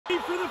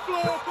For the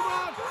floor, come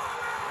on!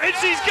 And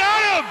she's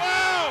got him!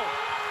 Wow!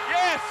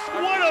 Yes!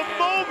 What a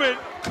moment!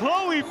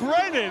 Chloe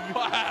Brennan,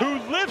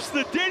 who lifts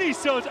the Diddy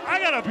Stones. I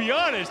gotta be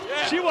honest,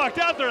 she walked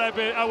out there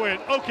and I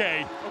went,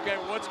 okay. Okay,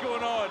 what's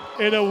going on?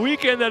 In a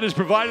weekend that has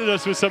provided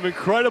us with some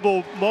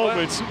incredible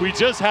moments, we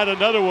just had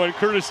another one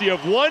courtesy of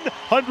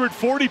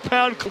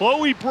 140-pound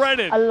Chloe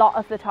Brennan. A lot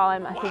of the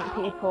time, I think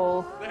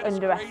people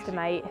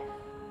underestimate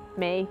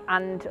me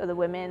and other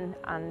women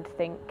and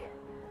think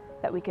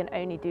that we can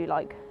only do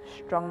like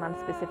strongman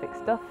specific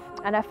stuff.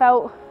 And I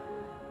felt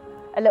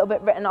a little bit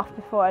written off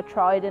before I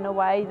tried, in a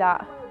way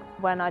that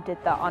when I did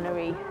the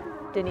honorary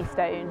Dinny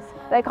Stones,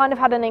 they kind of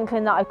had an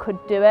inkling that I could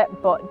do it,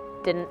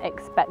 but didn't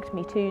expect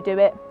me to do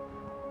it.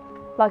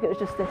 Like it was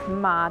just this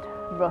mad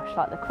rush,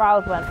 like the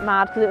crowd went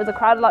mad, because it was a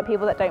crowd of like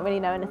people that don't really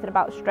know anything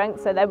about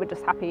strength, so they were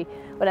just happy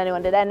when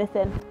anyone did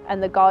anything.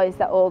 And the guys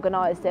that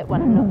organised it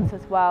went nuts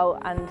as well,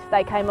 and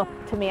they came up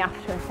to me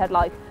after and said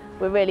like,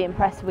 we're really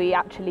impressed, we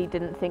actually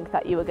didn't think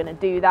that you were going to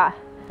do that.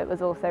 It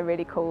was also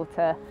really cool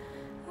to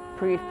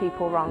prove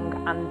people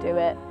wrong and do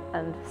it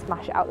and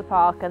smash it out the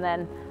park, and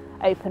then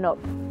open up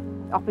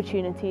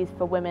opportunities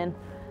for women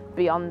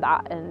beyond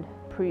that and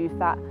prove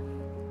that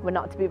we're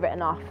not to be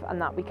written off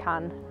and that we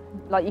can.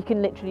 Like, you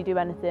can literally do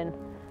anything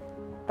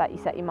that you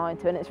set your mind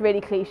to, and it's really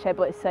cliche,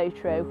 but it's so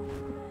true.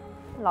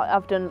 Like,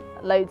 I've done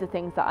loads of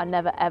things that I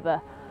never ever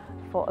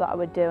thought that I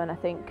would do, and I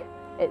think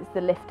it's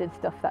the lifted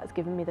stuff that's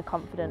given me the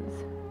confidence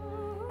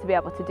to be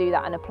able to do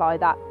that and apply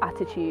that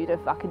attitude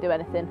of I can do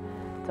anything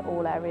to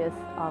all areas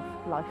of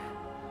life.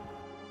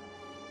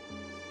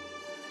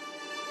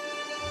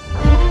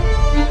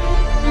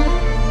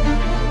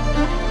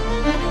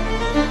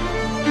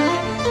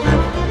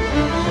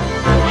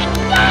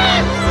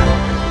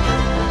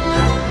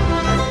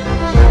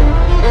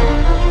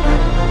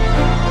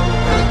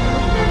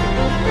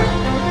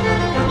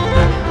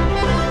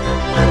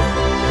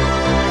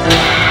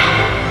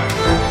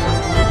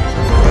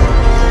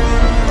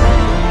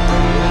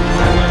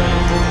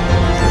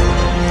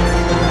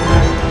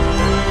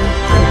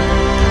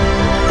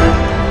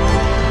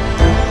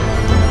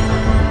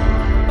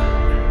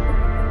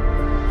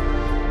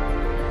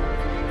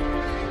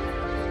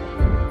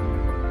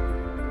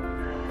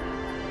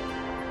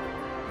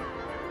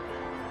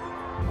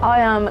 I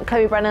am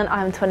Chloe Brennan,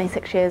 I am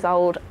 26 years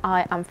old,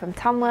 I am from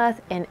Tamworth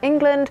in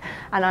England,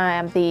 and I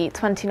am the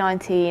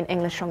 2019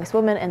 England's Strongest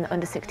Woman in the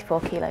under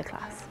 64 kilo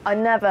class. I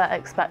never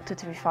expected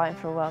to be fighting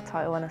for a world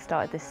title when I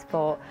started this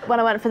sport. When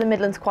I went for the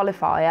Midlands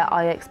qualifier,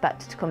 I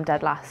expected to come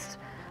dead last.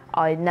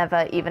 I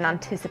never even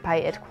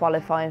anticipated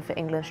qualifying for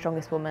England's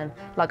Strongest Woman.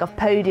 Like, I've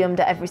podiumed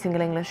at every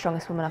single England's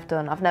Strongest Woman I've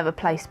done. I've never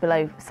placed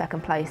below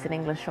second place in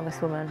England's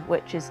Strongest Woman,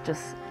 which is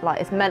just, like,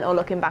 it's mental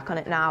looking back on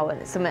it now,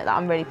 and it's something that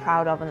I'm really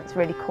proud of and it's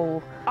really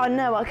cool. I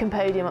know I can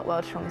podium at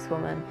World's Strongest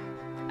Woman,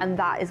 and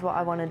that is what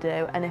I want to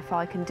do, and if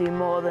I can do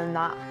more than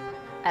that,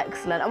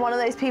 excellent. I'm one of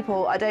those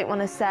people, I don't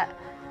want to set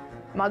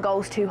my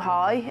goals too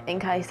high in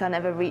case I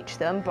never reach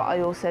them, but I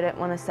also don't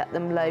want to set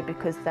them low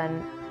because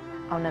then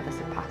I'll never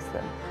surpass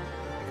them.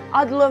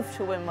 I'd love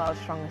to win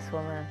World's Strongest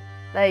Woman.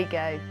 There you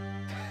go.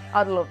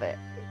 I'd love it.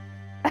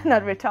 And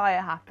I'd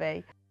retire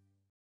happy.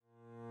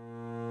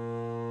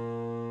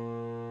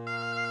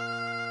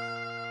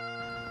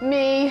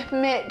 Me,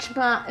 Mitch,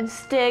 Matt and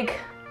Stig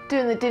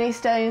doing the Dinny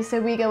Stones,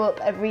 so we go up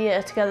every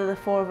year together, the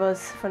four of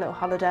us, for a little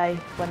holiday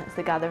when it's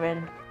the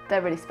gathering.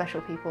 They're really special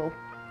people.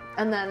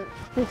 And then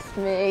this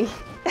me,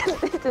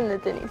 lifting the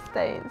Dinny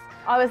Stones.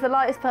 I was the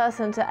lightest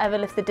person to ever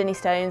lift the Dinny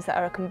Stones, that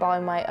are a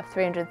combined weight of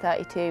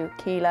 332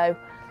 kilo.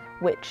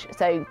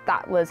 So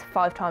that was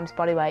 5 times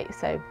body weight,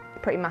 so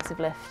pretty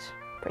massive lift,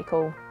 pretty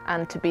cool.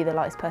 And to be the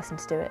lightest person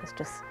to do it,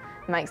 just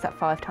makes that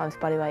 5 times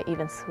body weight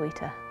even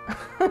sweeter.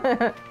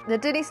 The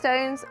Dinny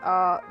Stones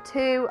are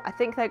 2, I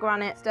think they're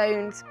granite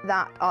stones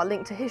that are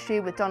linked to history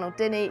with Donald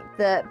Dinny.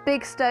 The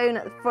big stone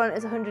at the front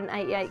is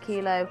 188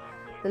 kilo,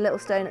 the little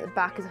stone at the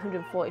back is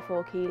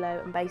 144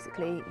 kilo, and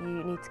basically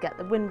you need to get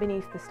the wind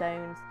beneath the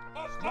stones.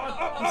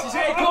 This is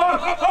it, come on!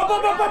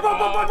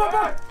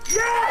 Up!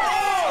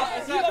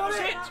 Yes! That was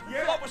it!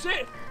 Yeah. That was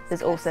it!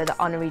 There's also the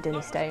honorary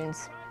Dinny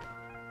Stones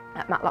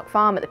at Matlock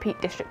Farm at the Peak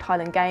District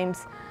Highland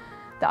Games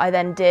that I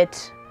then did,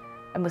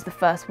 and was the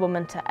first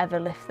woman to ever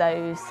lift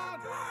those.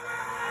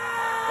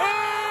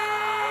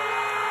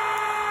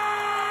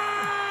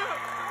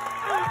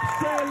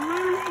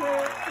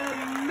 Absolutely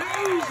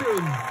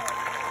amazing!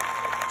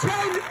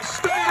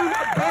 10-stone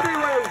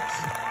bodyweight!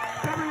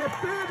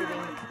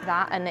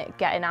 That and it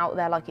getting out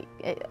there, like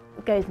it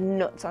goes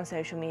nuts on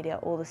social media,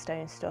 all the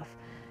stone stuff,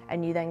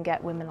 and you then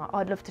get women like, oh,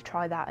 I'd love to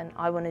try that and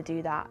I want to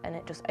do that, and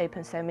it just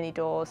opens so many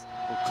doors.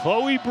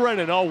 Chloe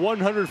Brennan, all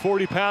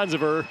 140 pounds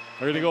of her,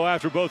 are going to go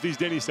after both these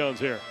Dinny Stones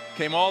here.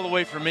 Came all the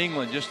way from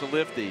England just to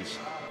lift these.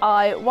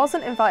 I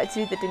wasn't invited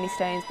to do the Dinny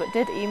Stones, but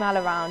did email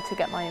around to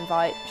get my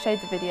invite, showed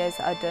the videos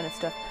that I'd done and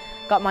stuff,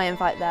 got my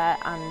invite there,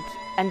 and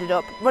ended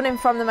up running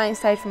from the main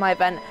stage for my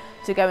event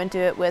to go and do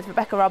it with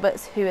Rebecca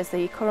Roberts, who is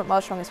the current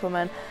World's Strongest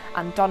Woman,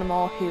 and Donna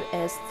Moore, who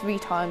is 3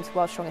 times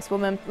World's Strongest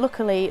Woman.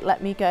 Luckily,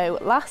 let me go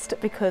last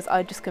because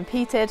I just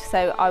competed,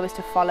 so I was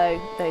to follow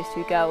those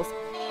 2 girls.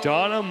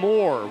 Donna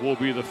Moore will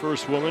be the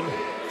first woman,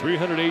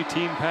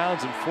 318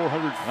 pounds and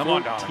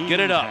 414 Get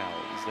it up.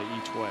 pounds they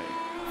each weigh.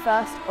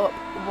 First up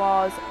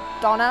was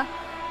Donna,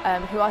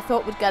 who I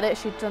thought would get it.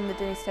 She'd done the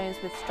Denny Stones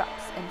with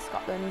straps in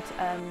Scotland,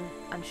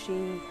 and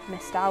she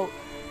missed out.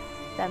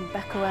 Then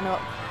Becca went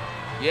up.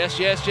 Yes,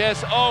 yes,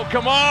 yes. Oh,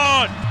 come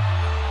on!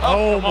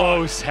 Oh,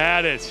 Almost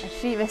had it. And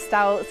she missed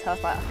out, so I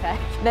was like, okay,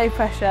 no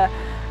pressure.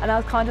 And I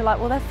was kind of like,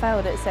 well, they've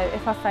failed it, so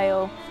if I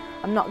fail,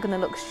 I'm not going to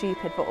look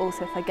stupid, but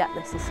also if I get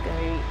this, it's going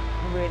to be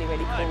really,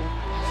 really cool.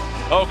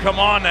 Oh, come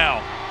on now.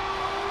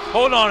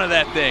 Hold on to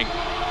that thing.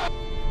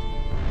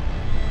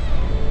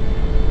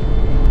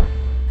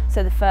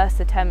 So the first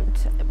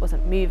attempt, it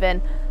wasn't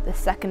moving. The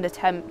second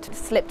attempt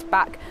slipped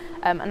back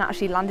and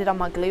actually landed on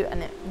my glute,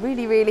 and it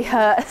really, really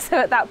hurt. So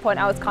at that point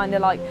I was kind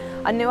of like,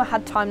 I knew I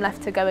had time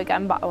left to go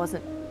again, but I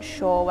wasn't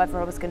sure whether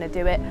I was going to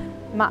do it.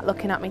 Matt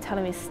looking at me,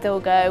 telling me still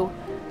go.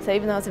 So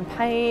even though I was in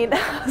pain,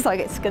 I was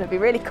like, it's going to be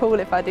really cool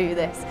if I do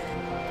this.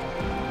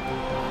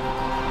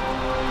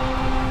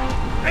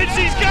 And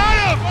she's got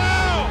him!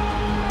 Wow!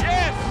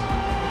 Yes!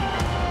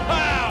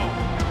 Wow!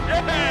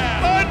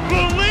 Yeah!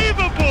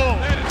 Unbelievable!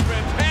 That is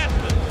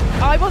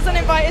fantastic! I wasn't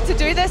invited to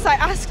do this. I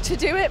asked to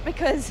do it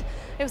because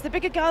it was the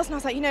bigger girls, and I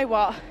was like, you know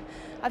what?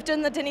 I've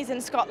done the Dinnies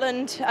in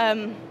Scotland,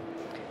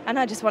 and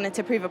I just wanted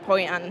to prove a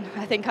point, and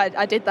I think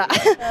I did that.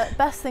 The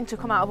best thing to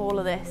come out of all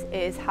of this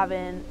is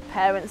having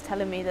parents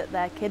telling me that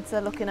their kids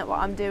are looking at what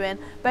I'm doing,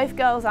 both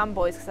girls and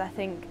boys, because I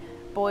think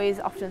boys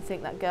often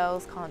think that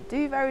girls can't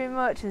do very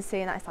much, and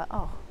seeing that it's like,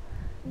 oh,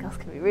 girls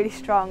can be really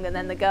strong, and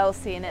then the girls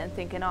seeing it and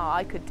thinking, oh,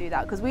 I could do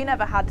that, because we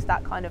never had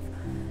that kind of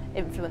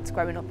influence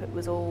growing up. It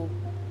was all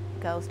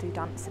girls do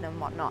dancing and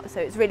whatnot, so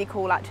it's really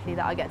cool actually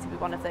that I get to be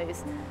one of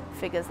those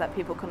figures that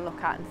people can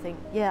look at and think,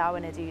 yeah, I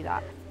want to do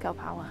that. Girl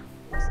power.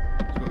 We've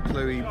got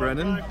Chloe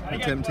Brennan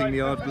attempting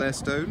the Ardglaire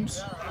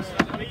Stones.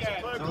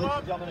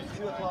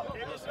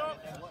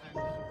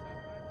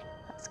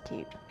 That's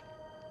cute.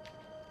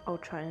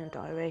 Old training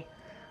diary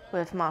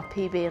with my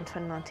PB in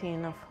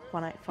 2019 of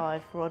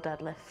 185 raw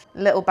deadlift.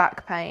 Little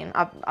back pain.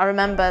 I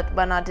remember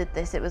when I did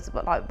this, it was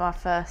like my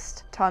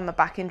first time a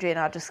back injury, and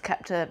I just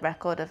kept a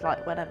record of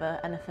like whenever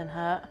anything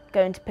hurt.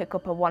 Going to pick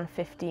up a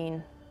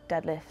 115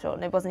 deadlift,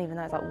 or it wasn't even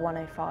that, it was like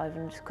 105,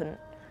 and just couldn't,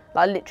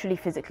 like I literally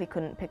physically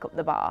couldn't pick up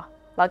the bar.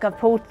 Like I've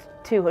pulled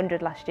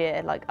 200 last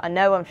year, like I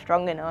know I'm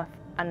strong enough,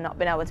 and not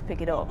been able to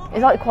pick it up.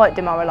 It's like quite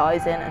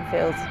demoralising and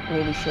feels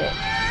really shit.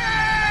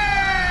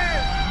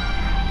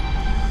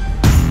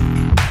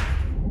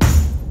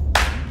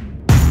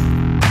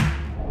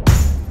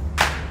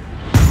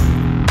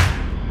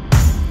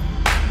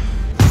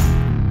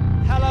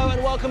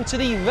 Welcome to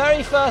the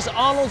very first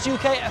Arnold's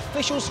UK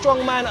official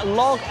strongman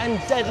log and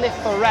deadlift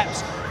for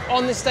reps.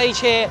 On the stage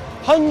here,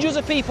 hundreds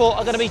of people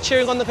are going to be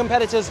cheering on the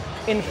competitors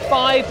in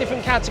 5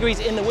 different categories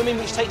in the women,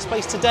 which takes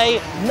place today.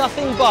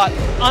 Nothing but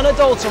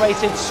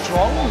unadulterated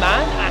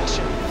strongman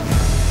action.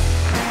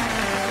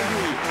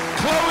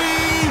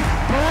 Chloe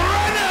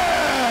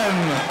Brennan!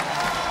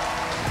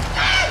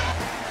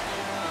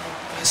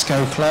 Let's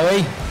go,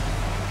 Chloe.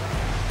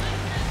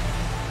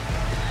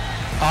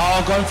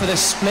 Oh, going for the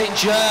split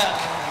jerk.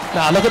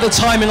 Now look at the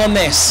timing on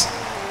this.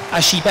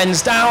 As she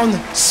bends down,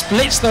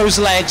 splits those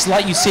legs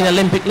like you've seen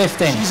Olympic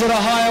lifting. She's at a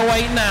higher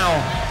weight now.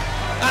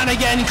 And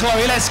again,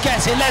 Chloe, let's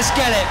get it, let's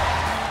get it.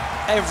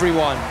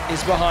 Everyone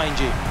is behind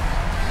you.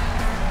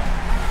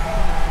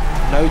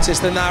 Notice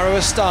the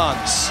narrower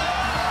stance.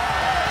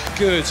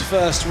 Good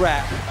first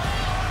rep.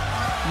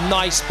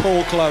 Nice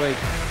pull, Chloe.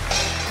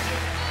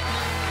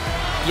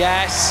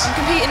 Yes. I'm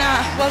competing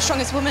at World's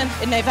Strongest Woman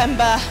in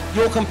November.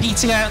 You're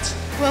competing at?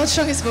 World's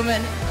Strongest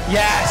Woman.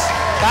 Yes,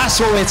 that's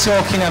what we're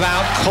talking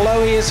about.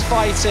 Chloe is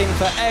fighting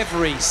for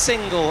every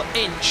single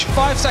inch.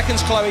 5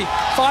 seconds, Chloe.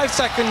 5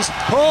 seconds.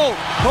 Pull,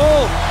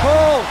 pull,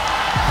 pull.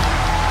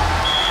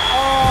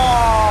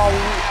 Oh.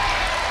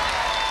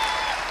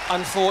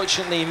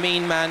 Unfortunately,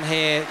 Mean Man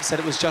here said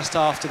it was just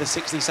after the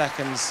 60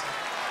 seconds.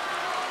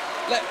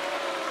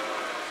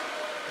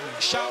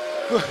 Shout.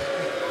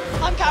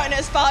 I'm counting it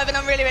as 5 and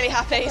I'm really, really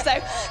happy. So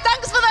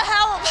thanks for the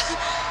help.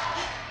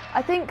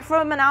 I think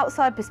from an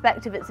outside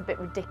perspective it's a bit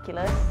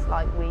ridiculous,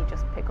 like we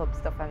just pick up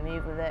stuff and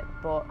move with it,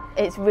 but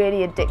it's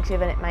really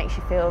addictive and it makes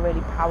you feel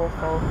really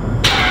powerful,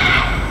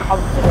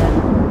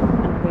 confident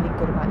and really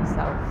good about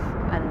yourself,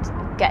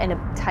 and getting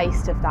a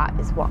taste of that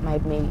is what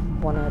made me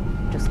want to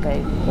just go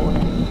all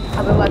in.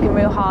 I've been working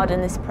real hard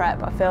in this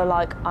prep. I feel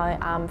like I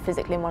am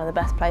physically in one of the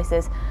best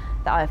places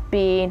that I've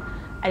been.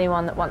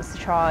 Anyone that wants to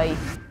try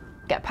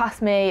get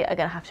past me are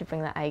going to have to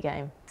bring that A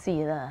game. See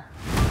you there.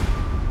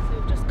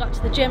 We've just got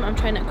to the gym. I'm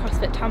training at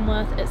CrossFit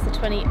Tamworth. It's the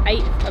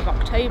 28th of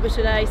October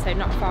today, so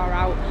not far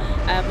out.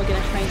 We're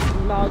going to train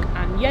some log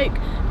and yoke,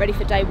 ready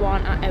for day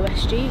 1 at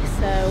OSG,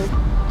 so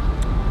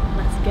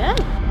let's go.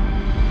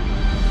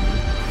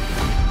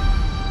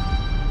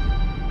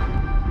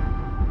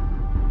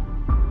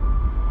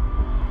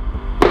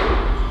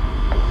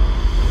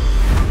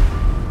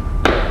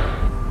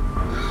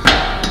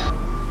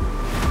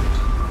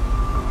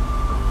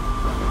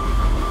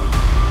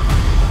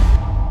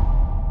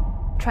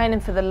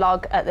 Training for the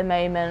log at the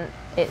moment,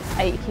 it's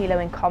 80 kilo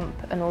in comp,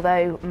 and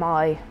although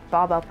my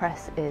barbell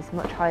press is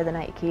much higher than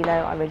 80 kilo,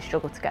 I really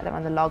struggle to get there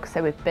on the log,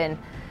 so we've been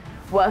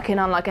working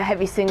on like a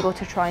heavy single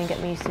to try and get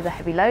me used to the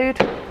heavy load.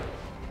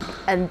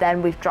 And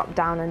then we've dropped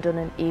down and done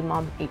an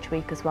EMOM each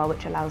week as well,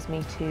 which allows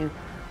me to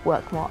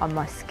work more on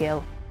my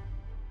skill.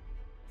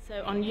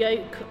 So on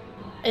yoke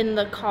in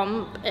the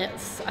comp,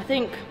 it's, I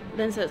think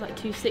Lynn said it's like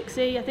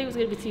 260. I think it was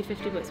going to be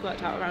 250, but it's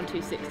worked out around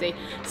 260.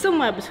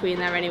 Somewhere between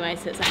there anyway,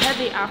 so it's a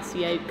heavy ass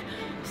yoke.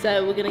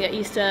 So we're going to get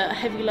used to a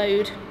heavy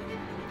load.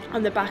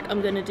 On the back,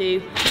 I'm going to do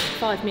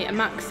 5 metre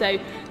max, so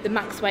the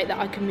max weight that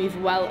I can move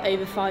well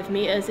over 5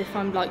 metres. If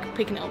I'm like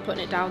picking it up,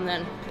 putting it down,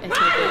 then it's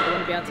no good. I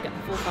want to be able to get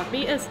the full 5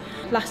 metres.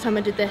 Last time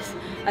I did this,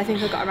 I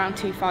think I got around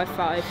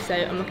 255, so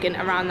I'm looking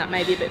around that,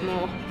 maybe a bit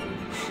more.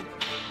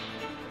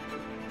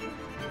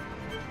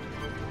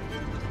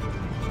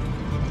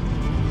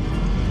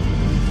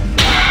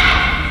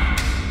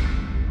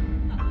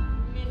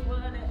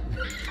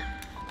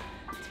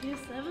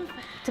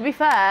 To be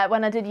fair,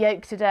 when I did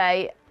yoke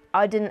today,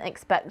 I didn't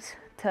expect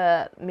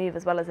to move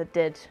as well as I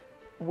did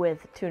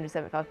with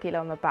 275 kilo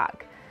on my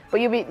back.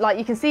 But you'll be like,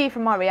 you can see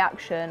from my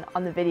reaction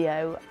on the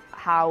video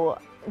how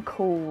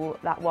cool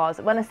that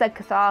was. When I said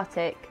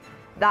cathartic,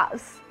 that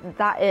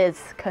is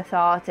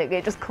cathartic.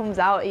 It just comes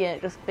out of you.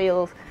 It just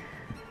feels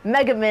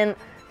mega mint,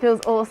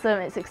 feels awesome.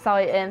 It's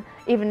exciting.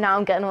 Even now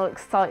I'm getting all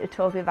excited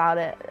talking about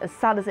it. As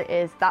sad as it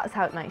is, that's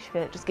how it makes you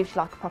feel. It just gives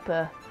you like a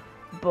proper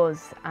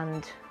buzz.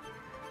 And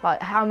like,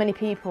 how many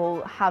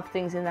people have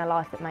things in their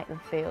life that make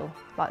them feel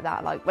like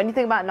that? Like, when you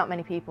think about it, not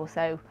many people,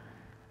 so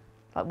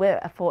like,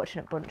 we're a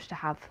fortunate bunch to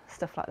have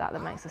stuff like that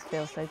that makes us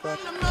feel so good.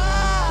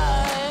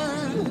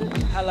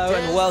 Hello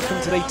and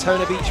welcome to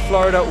Daytona Beach,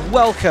 Florida.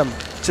 Welcome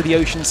to the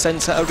Ocean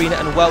Center Arena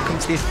and welcome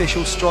to the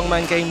official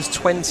Strongman Games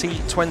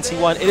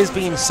 2021. It has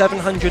been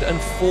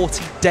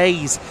 740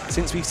 days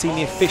since we've seen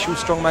the official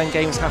Strongman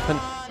Games happen.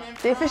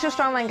 The official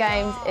Strongman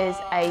Games is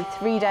a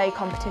 3-day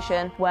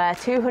competition where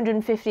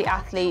 250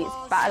 athletes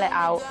battle it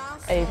out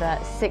over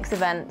 6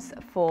 events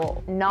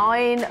for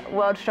 9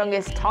 World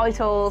Strongest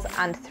titles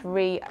and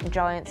 3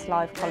 Giants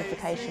Live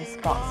qualification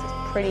spots.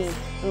 It's pretty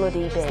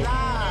bloody big.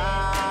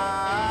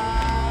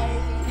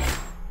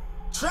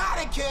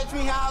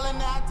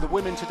 The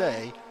women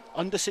today,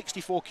 under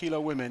 64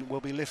 kilo women, will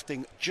be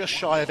lifting just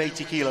shy of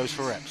 80 kilos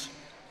for reps.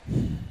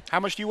 How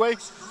much do you weigh?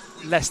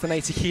 Less than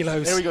 80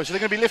 kilos. There we go, so they're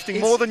going to be lifting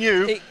more than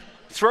you.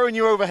 Throwing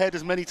you overhead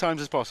as many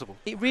times as possible.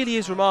 It really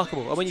is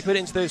remarkable, and when you put it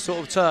into those sort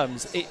of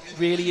terms, it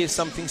really is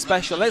something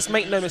special. Let's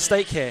make no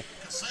mistake here,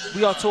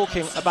 we are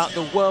talking about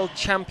the World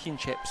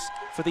Championships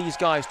for these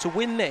guys. To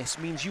win this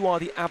means you are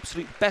the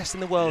absolute best in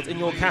the world in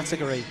your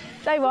category.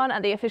 Day 1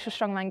 at the official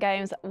Strongman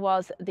Games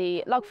was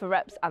the log for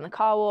reps and the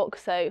car walk.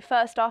 So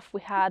first off,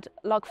 we had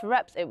log for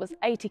reps. It was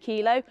 80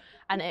 kilo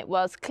and it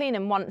was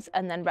cleaning once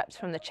and then reps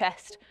from the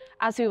chest.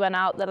 As we went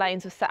out, the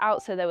lanes were set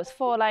out, so there was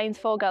 4 lanes,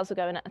 4 girls were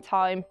going at a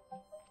time.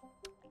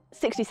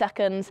 60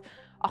 seconds,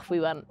 off we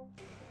went.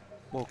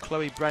 Well,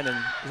 Chloe Brennan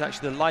is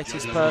actually the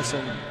lightest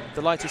person,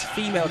 the lightest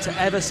female to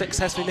ever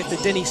successfully lift the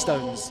Dinny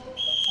stones.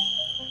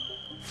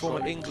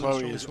 Former England.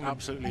 Chloe is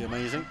absolutely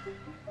amazing.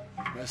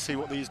 Let's see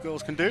what these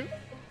girls can do.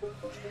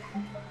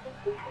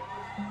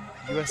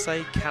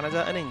 USA,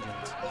 Canada and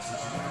England.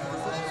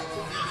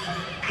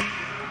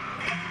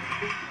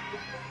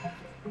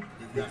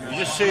 You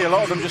just see a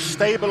lot of them just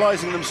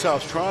stabilising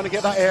themselves, trying to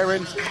get that air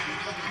in.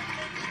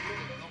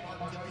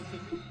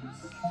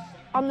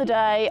 On the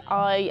day,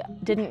 I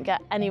didn't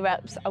get any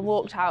reps. I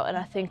walked out and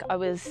I think I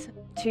was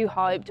too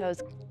hyped. I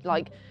was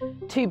like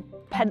too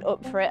pent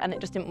up for it and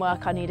it just didn't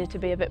work. I needed to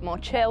be a bit more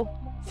chill.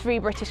 3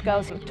 British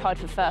girls who tied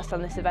for first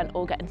on this event,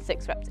 all getting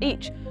 6 reps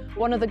each.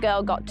 One other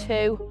girl got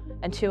 2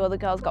 and 2 other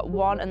girls got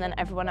 1, and then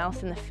everyone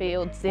else in the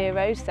field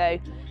 0. So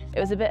it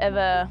was a bit of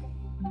a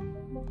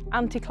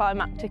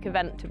anticlimactic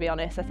event, to be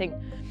honest. I think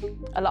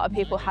a lot of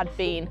people had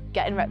been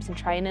getting reps in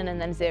training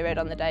and then zeroed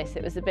on the day, so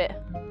it was a bit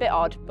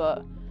odd,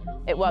 but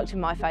it worked in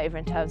my favour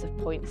in terms of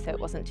points, so it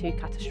wasn't too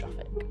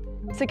catastrophic.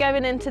 So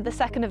going into the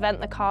second event,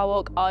 the car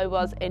walk, I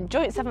was in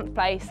joint 7th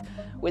place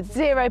with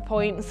 0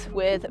 points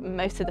with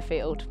most of the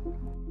field.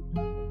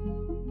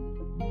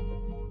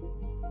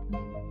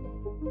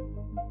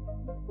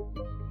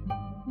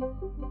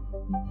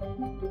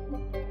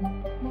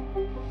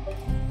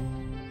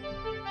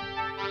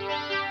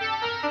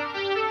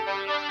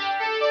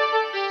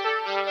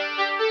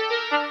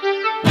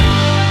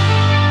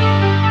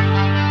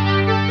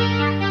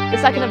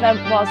 The second event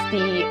was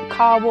the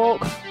car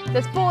walk.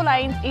 There's 4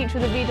 lanes, each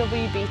with a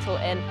VW Beetle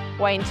in,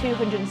 weighing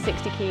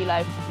 260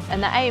 kilo,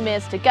 and the aim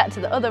is to get to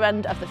the other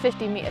end of the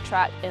 50-metre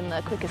track in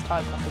the quickest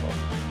time possible.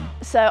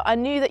 So I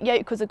knew that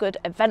yoke was a good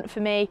event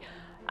for me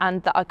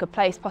and that I could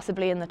place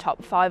possibly in the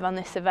top 5 on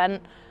this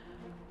event.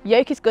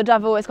 Yoke is good,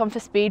 I've always gone for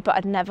speed, but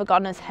I'd never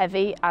gone as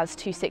heavy as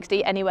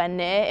 260 anywhere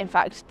near. In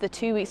fact, the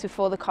 2 weeks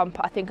before the comp,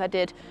 I think I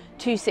did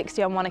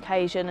 260 on one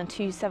occasion and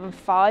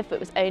 275, but it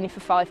was only for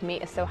 5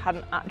 metres, so I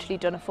hadn't actually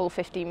done a full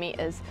 50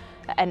 metres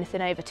at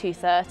anything over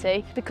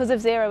 230. Because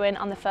of zeroing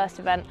on the first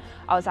event,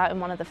 I was out in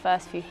one of the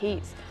first few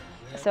heats.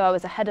 So I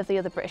was ahead of the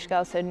other British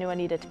girls, so I knew I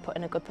needed to put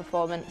in a good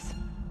performance.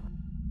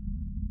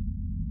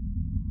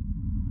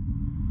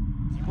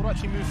 You've got to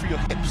actually move through your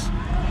hips.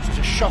 So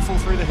just shuffle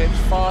through the hips,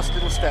 fast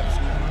little steps.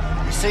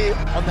 You see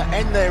on the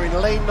end there in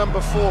lane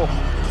number 4,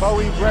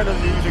 Chloe Brennan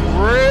moving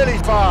really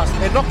fast.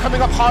 They're not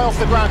coming up high off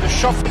the ground, just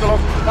shuffling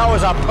along. That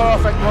was a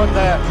perfect run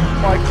there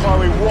by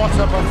Chloe. What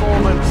a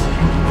performance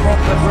from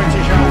the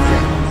British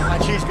athlete.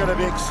 And she's going to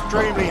be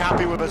extremely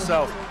happy with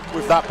herself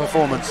with that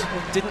performance.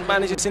 Didn't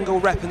manage a single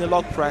rep in the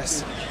log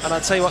press, and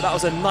I'll tell you what, that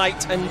was a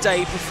night and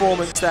day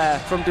performance there.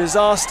 From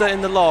disaster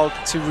in the log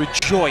to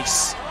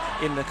rejoice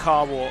in the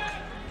car walk.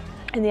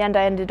 In the end,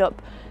 I ended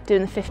up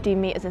doing the 15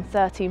 metres in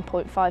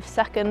 13.5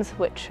 seconds,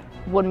 which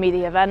won me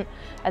the event.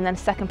 And then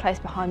second place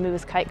behind me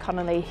was Kate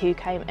Connolly, who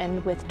came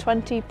in with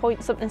 20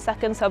 point something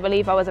seconds. So I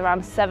believe I was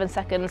around 7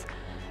 seconds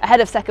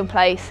ahead of second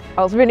place.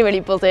 I was really,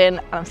 really buzzing,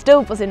 and I'm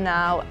still buzzing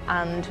now.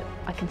 And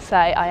I can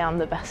say I am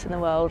the best in the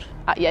world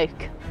at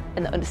yoke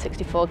in the under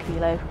 64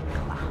 kilo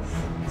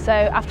class. So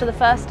after the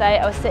first day,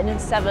 I was sitting in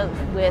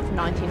 7th with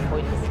 19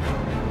 points.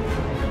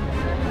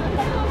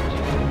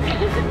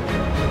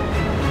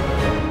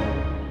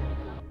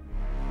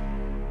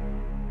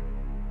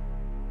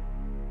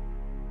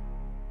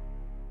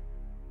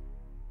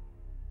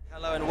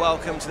 Hello and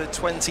welcome to the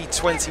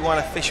 2021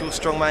 official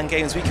Strongman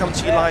Games. We come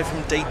to you live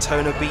from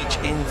Daytona Beach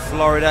in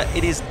Florida.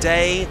 It is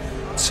day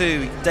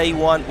 2. Day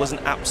 1 was an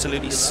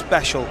absolutely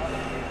special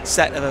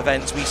set of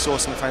events. We saw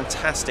some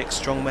fantastic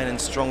strongmen and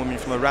strongwomen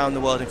from around the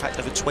world. In fact,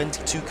 over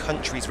 22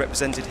 countries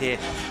represented here.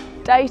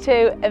 Day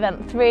 2,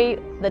 event 3,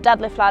 the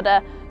deadlift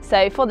ladder.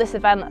 So for this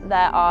event,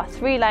 there are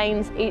 3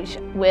 lanes, each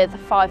with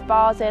 5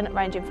 bars in,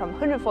 ranging from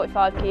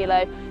 145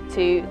 kilo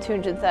to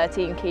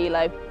 213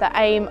 kilo. The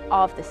aim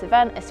of this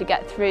event is to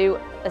get through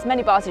as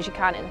many bars as you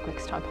can in the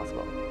quickest time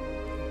possible.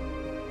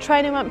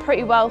 Training went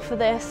pretty well for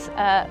this.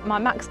 My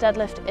max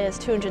deadlift is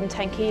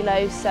 210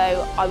 kilos,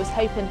 so I was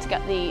hoping to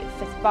get the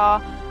 5th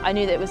bar. I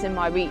knew that it was in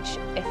my reach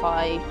if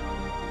I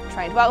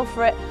trained well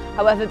for it.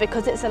 However,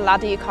 because it's a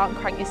ladder, you can't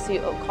crank your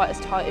suit up quite as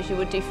tight as you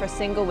would do for a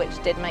single,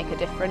 which did make a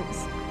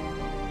difference.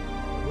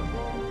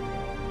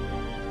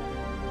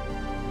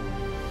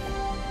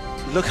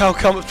 Look how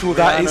comfortable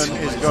that is.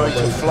 Brennan is going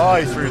to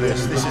fly through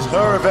this. This is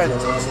her event,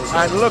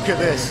 and look at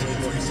this.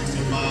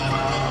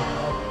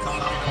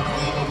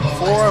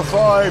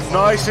 405,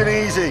 nice and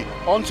easy.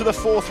 On to the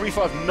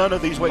 435. None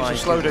of these weights have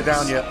slowed her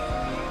down yet.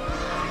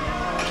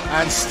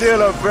 And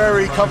still a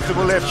very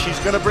comfortable lift. She's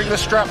going to bring the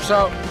straps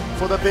out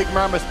for the big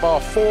mammoth bar.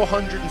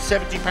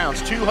 470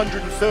 pounds,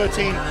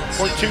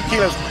 213.2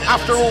 kilos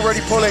after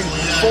already pulling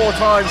 4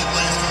 times.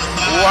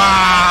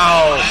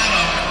 Wow!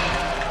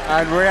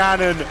 And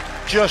Rhiannon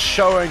just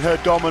showing her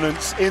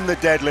dominance in the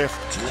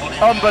deadlift.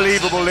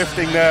 Unbelievable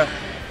lifting there.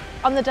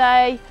 On the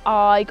day,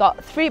 I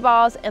got 3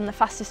 bars in the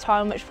fastest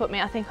time, which put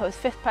me, I think I was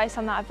 5th place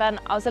on that event.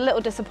 I was a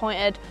little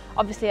disappointed.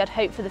 Obviously, I'd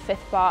hoped for the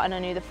 5th bar and I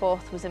knew the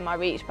 4th was in my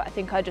reach, but I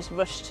think I just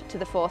rushed to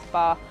the 4th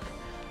bar.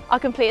 I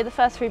completed the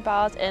first 3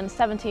 bars in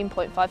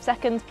 17.5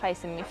 seconds,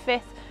 placing me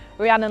 5th.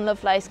 Rhiannon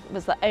Lovelace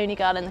was the only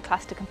girl in the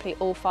class to complete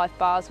all 5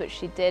 bars, which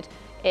she did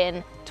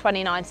in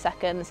 29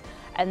 seconds.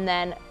 And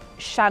then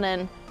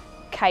Shannon,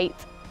 Kate,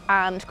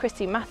 and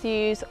Christy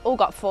Matthews all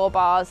got 4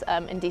 bars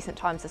in decent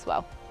times as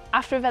well.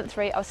 After event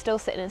 3, I was still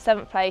sitting in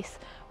 7th place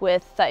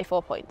with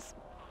 34 points.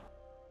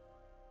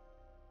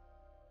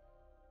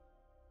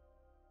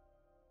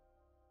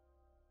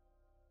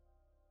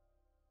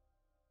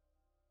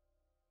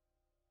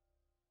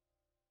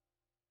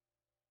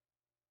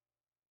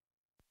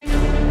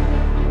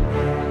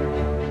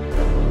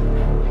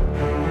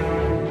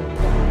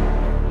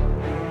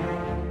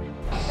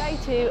 Day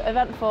 2,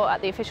 event 4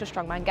 at the official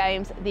Strongman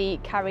Games, the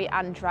carry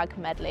and drag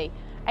medley.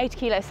 80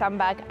 kilo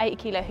sandbag, 80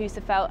 kilo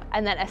Husafell,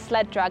 and then a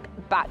sled drag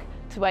back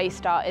to where you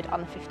started on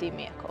the 15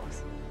 metre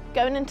course.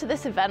 Going into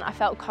this event, I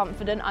felt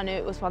confident. I knew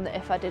it was one that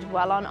if I did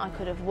well on, I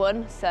could have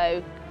won.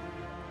 So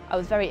I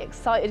was very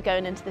excited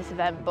going into this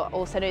event, but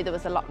also knew there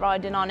was a lot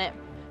riding on it.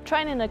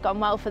 Training had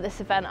gone well for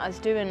this event. I was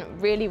doing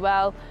really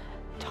well.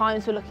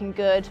 Times were looking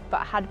good,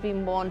 but I had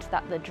been warned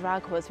that the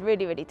drag was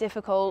really, really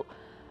difficult.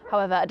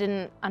 However, I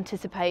didn't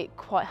anticipate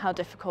quite how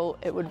difficult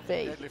it would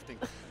be.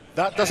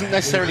 That doesn't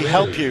necessarily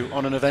help you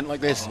on an event like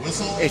this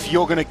if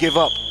you're going to give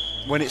up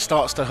when it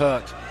starts to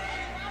hurt.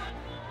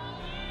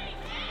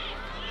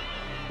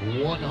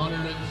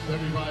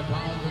 135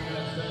 pounds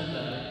against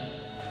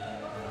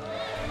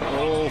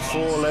All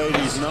 4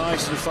 ladies,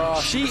 nice and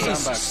fast. She is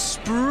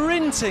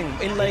sprinting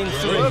in lane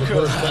 3. Look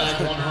at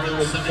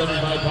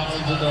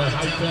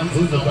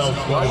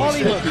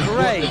Holly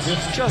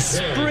McRae just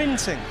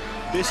sprinting.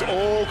 This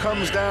all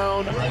comes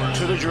down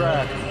to the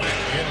drag.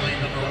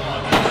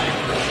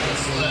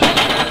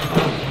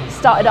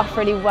 Started off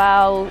really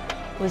well,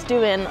 I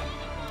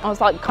was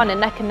like kind of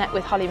neck and neck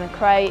with Holly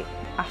McRae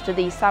after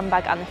the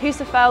sandbag and the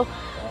Husafell,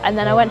 and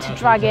then I went to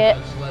drag it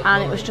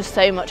and it was just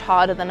so much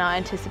harder than I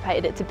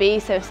anticipated it to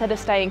be. So instead of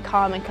staying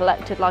calm and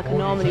collected like I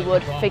normally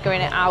would, figuring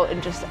it out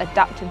and just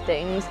adapting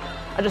things,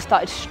 I just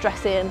started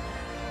stressing,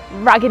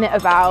 ragging it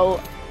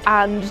about,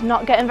 and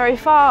not getting very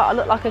far. I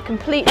looked like a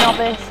complete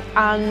novice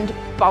and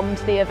bombed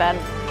the event.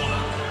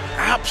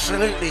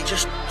 Absolutely,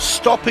 just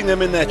stopping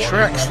them in their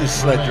tracks,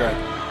 this sled drag.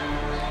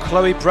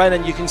 Chloe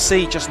Brennan, you can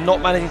see, just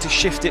not managing to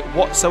shift it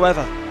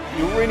whatsoever.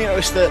 You'll really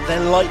notice that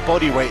their light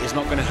body weight is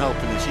not going to help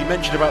in this. You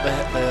mentioned about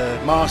the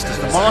Masters.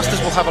 The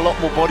Masters will have a lot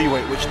more body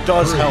weight, which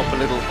does help a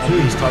little on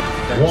these type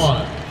of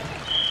events.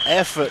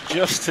 Effort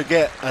just to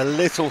get a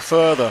little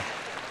further.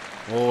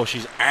 Oh,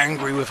 she's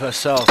angry with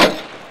herself.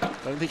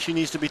 Don't think she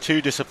needs to be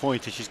too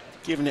disappointed. She's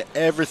given it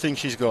everything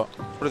she's got.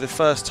 Probably the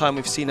first time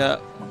we've seen her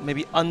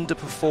maybe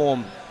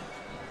underperform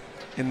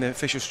in the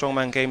official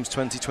Strongman Games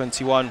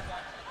 2021.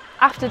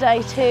 After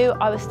day 2,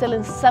 I was still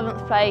in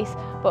 7th place,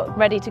 but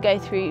ready to go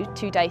through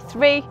to day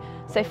 3.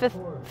 So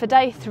for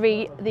day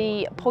 3,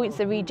 the points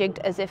are rejigged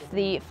as if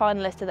the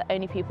finalists are the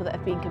only people that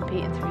have been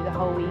competing through the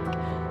whole week.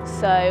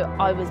 So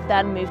I was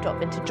then moved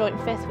up into joint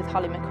 5th with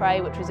Holly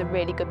McRae, which was a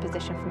really good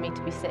position for me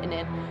to be sitting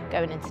in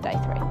going into day 3.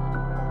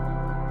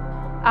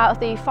 Out of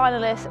the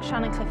finalists,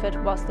 Shannon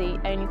Clifford was the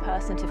only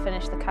person to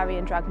finish the carry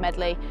and drag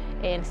medley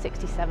in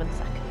 67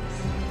 seconds.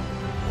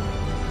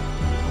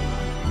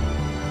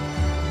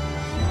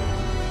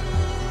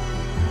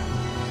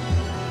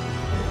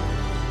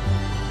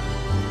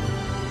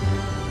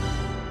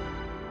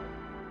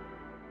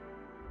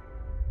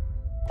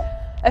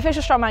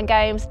 Official Strongman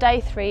Games, day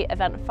 3,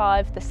 event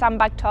 5, the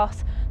sandbag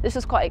toss. This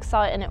was quite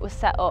exciting. It was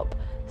set up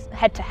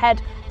head to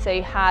head, so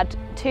you had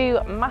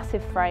 2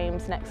 massive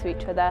frames next to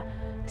each other,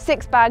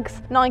 6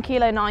 bags, 9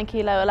 kilo, 9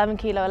 kilo, 11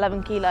 kilo,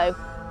 11 kilo,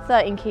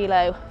 13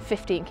 kilo,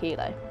 15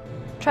 kilo.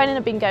 Training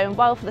had been going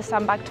well for the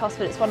sandbag toss,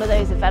 but it's one of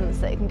those events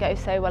that it can go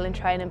so well in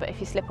training, but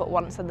if you slip up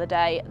once on the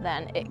day,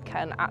 then it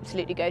can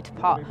absolutely go to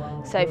pot.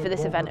 So for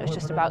this event, it was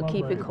just about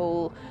keeping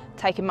cool,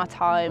 taking my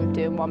time,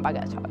 doing 1 bag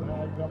at a time.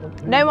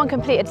 No one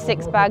completed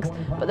 6 bags,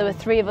 but there were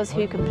 3 of us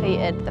who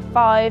completed the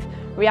 5.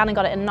 Rhiannon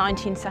got it in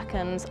 19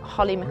 seconds,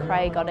 Holly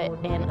McRae got it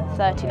in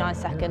 39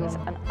 seconds,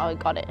 and I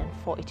got it in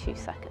 42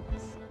 seconds.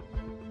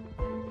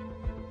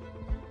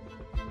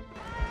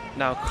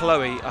 Now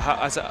Chloe,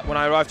 when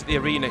I arrived at the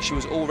arena, she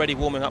was already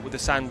warming up with the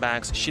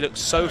sandbags. She looked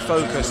so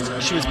focused.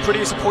 She was pretty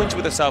disappointed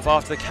with herself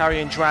after the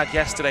carry and drag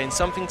yesterday, and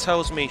something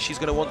tells me she's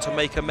going to want to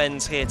make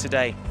amends here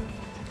today.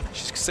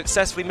 She's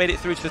successfully made it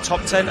through to the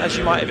top 10, as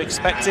you might have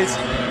expected,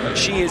 but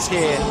she is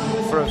here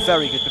for a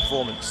very good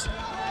performance.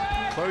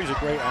 Chloe's a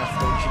great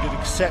athlete. She did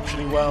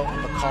exceptionally well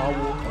on the car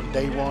walk on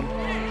day 1.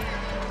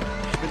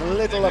 She's been a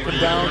little up and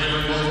down.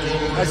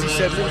 As he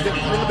said, a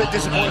little bit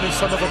disappointed in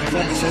some of her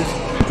performances.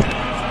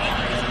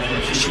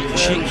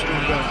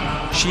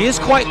 She is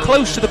quite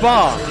close to the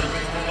bar.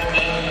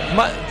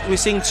 We're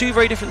seeing 2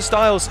 very different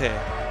styles here.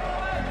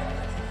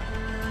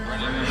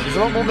 She's a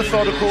lot more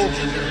methodical.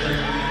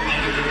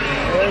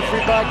 Every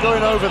bag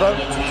going over though.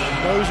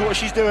 Knows what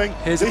she's doing.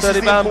 Here's a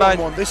 30-pound bag.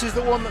 This is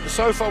the one that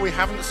so far we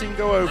haven't seen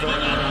go over.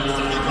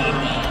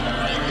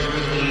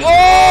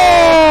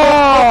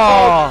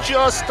 Oh!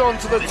 Just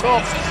onto the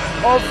top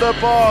of the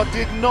bar.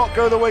 Did not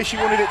go the way she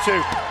wanted it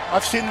to.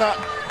 I've seen that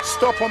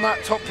stop on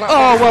that top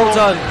platform. Oh, well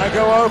done. And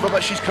go over,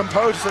 but she's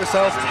composed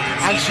herself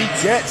and she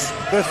gets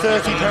the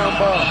 30-pound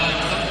bar.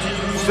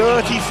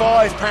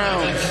 35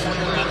 pounds.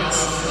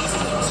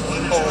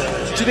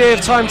 Oh. Do they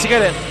have time to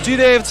get it? Do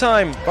they have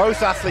time?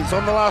 Both athletes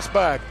on the last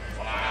bag.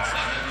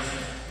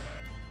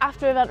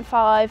 After event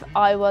 5,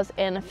 I was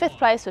in 5th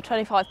place with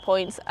 25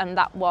 points, and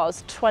that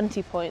was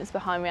 20 points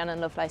behind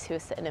Rhiannon Lovelace, who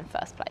was sitting in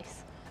 1st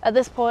place. At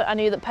this point, I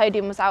knew that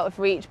podium was out of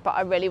reach, but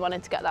I really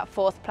wanted to get that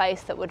 4th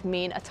place that would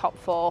mean a top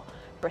 4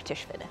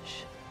 British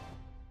finish.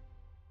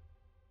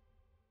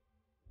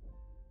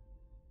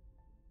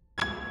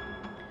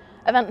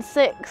 Event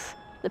 6,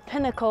 the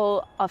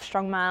pinnacle of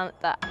Strongman,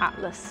 the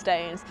Atlas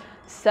Stones.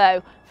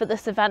 So for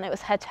this event, it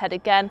was head-to-head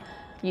again.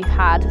 You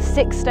had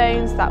 6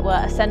 stones that were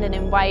ascending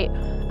in weight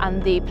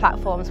and the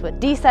platforms were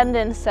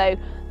descending. So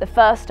the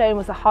first stone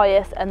was the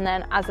highest, and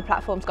then as the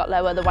platforms got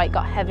lower, the weight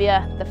got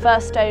heavier. The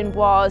first stone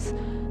was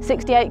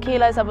 68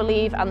 kilos, I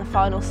believe, and the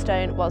final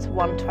stone was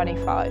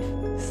 125.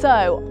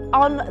 So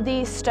on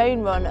the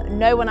stone run,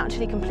 no one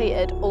actually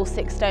completed all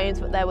 6 stones,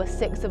 but there were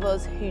 6 of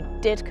us who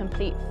did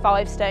complete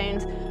 5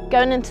 stones.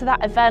 Going into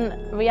that event,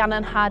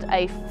 Rhiannon had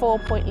a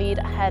 4-point lead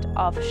ahead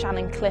of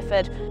Shannon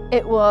Clifford.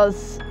 It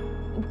was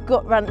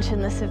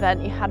gut-wrenching, this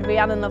event. You had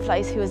Rhiannon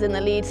Lovelace, who was in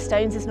the lead.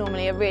 Stones is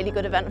normally a really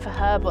good event for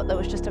her, but there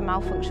was just a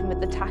malfunction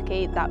with the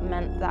tacky that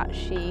meant that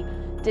she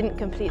didn't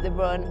complete the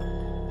run.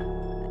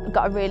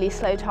 Got a really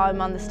slow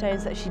time on the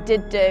stones that she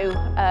did do.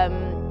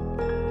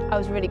 I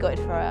was really gutted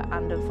for her,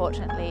 and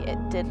unfortunately it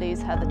did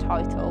lose her the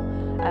title,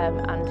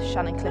 and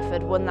Shannon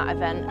Clifford won that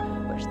event,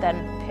 which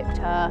then pipped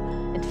her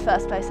into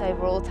 1st place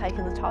overall,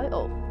 taking the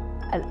title.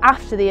 And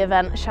after the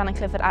event, Shannon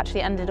Clifford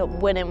actually ended up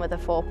winning with a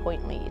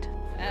 4-point lead.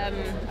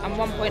 I'm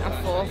 1 point off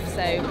 4th,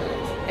 so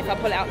if I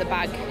pull it out the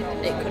bag,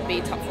 it could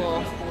be top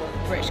 4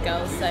 British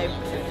girls, so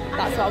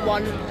that's what I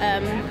want.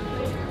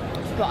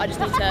 But I just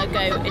need to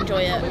go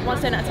enjoy it 1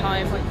 stone at a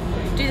time,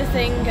 do the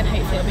thing, and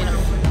hopefully it'll be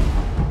enough.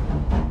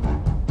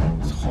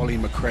 It's Holly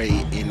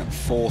McRae in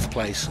 4th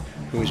place.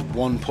 who is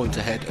 1 point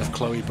ahead of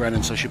Chloe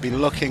Brennan. So she'll be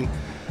looking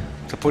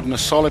to put in a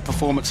solid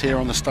performance here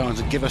on the stones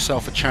and give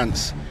herself a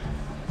chance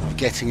of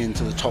getting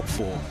into the top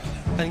 4.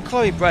 And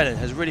Chloe Brennan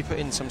has really put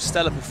in some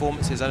stellar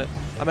performances. I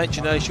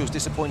mentioned earlier she was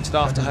disappointed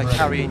after her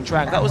carrying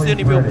drag. That was the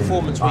only real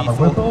performance where you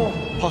thought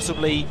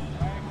possibly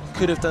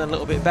could have done a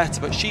little bit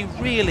better, but she's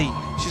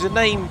a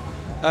name,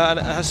 and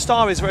her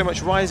star is very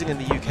much rising in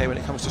the UK when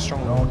it comes to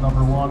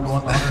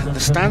strongman. The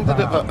standard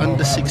of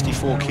under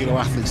 64 kilo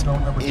athletes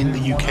in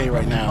the UK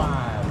right now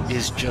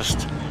is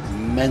just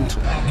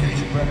mental.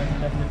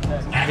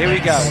 Here we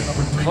go,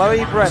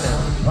 Chloe Brennan.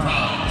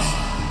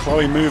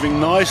 Chloe moving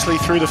nicely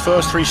through the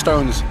first 3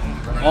 stones.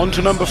 On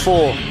to number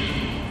 4.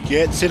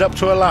 Gets it up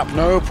to a lap,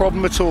 no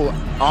problem at all.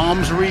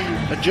 Arms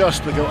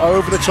readjust, they go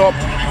over the top.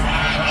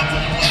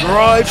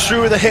 Drives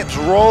through with the hips,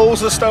 rolls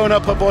the stone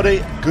up her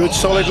body. Good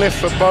solid lift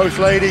for both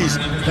ladies.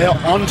 They are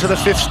on to the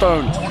 5th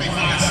stone.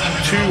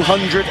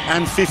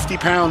 250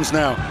 pounds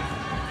now.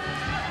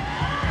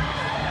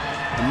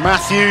 And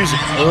Matthews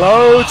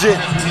loads it.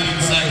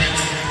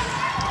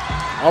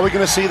 Are we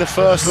going to see the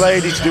first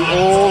lady to do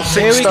all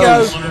 6 stones? Here we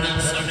go.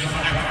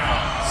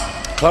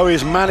 Chloe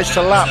has managed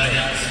to lap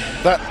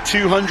that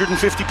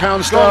 250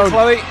 pound stone. Go on,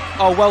 Chloe.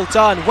 Oh, well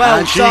done, well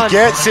and done. And she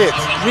gets it.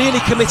 Really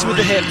committed with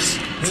the hips.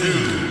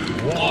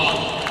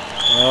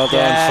 Well done,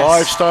 yes.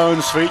 5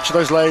 stones for each of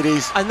those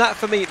ladies. And that,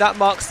 for me, that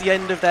marks the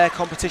end of their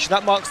competition.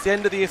 That marks the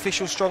end of the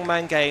official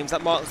Strongman Games.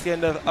 That marks the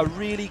end of a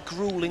really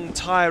grueling,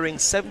 tiring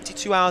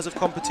 72 hours of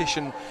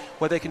competition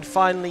where they can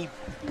finally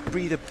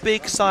breathe a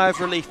big sigh of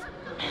relief.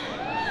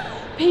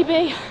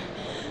 PB.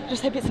 I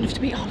just hope it's enough to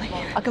beat Holly.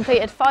 I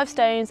completed 5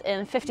 stones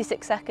in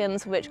 56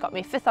 seconds, which got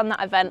me 5th on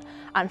that event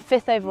and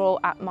 5th overall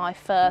at my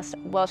first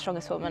World's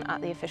Strongest Woman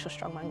at the official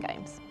Strongman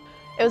Games.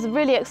 It was a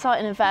really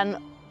exciting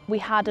event. We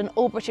had an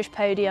all-British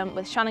podium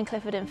with Shannon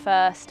Clifford in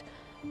 1st,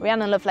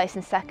 Rhiannon Lovelace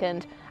in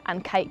 2nd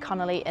and Kate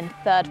Connolly in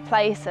 3rd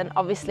place, and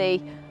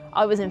obviously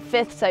I was in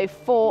 5th, so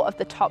 4 of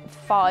the top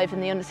 5 in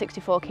the under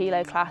 64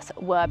 kilo class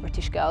were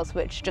British girls,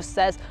 which just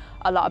says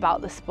a lot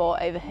about the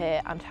sport over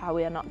here and how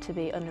we are not to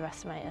be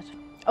underestimated.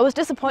 I was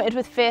disappointed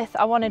with 5th.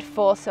 I wanted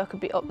 4th so I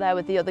could be up there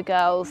with the other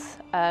girls,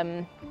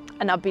 and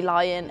I'd be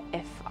lying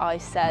if I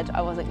said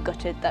I wasn't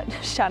gutted that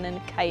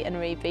Shannon, Kate and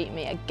Ree beat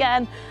me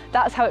again.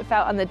 That's how it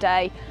felt on the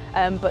day,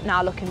 but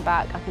now looking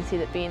back I can see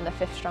that being the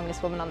 5th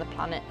strongest woman on the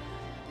planet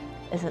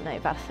isn't no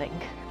bad thing.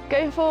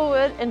 Going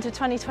forward into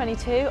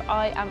 2022,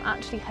 I am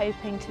actually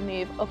hoping to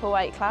move up a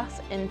weight class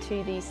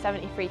into the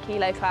 73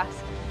 kilo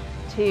class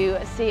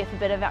to see if a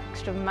bit of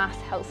extra mass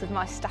helps with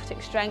my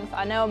static strength.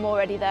 I know I'm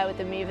already there with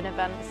the moving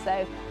events,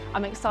 so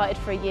I'm excited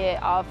for a year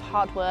of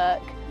hard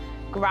work,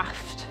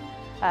 graft,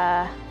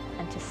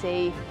 and to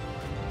see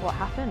what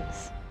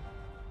happens.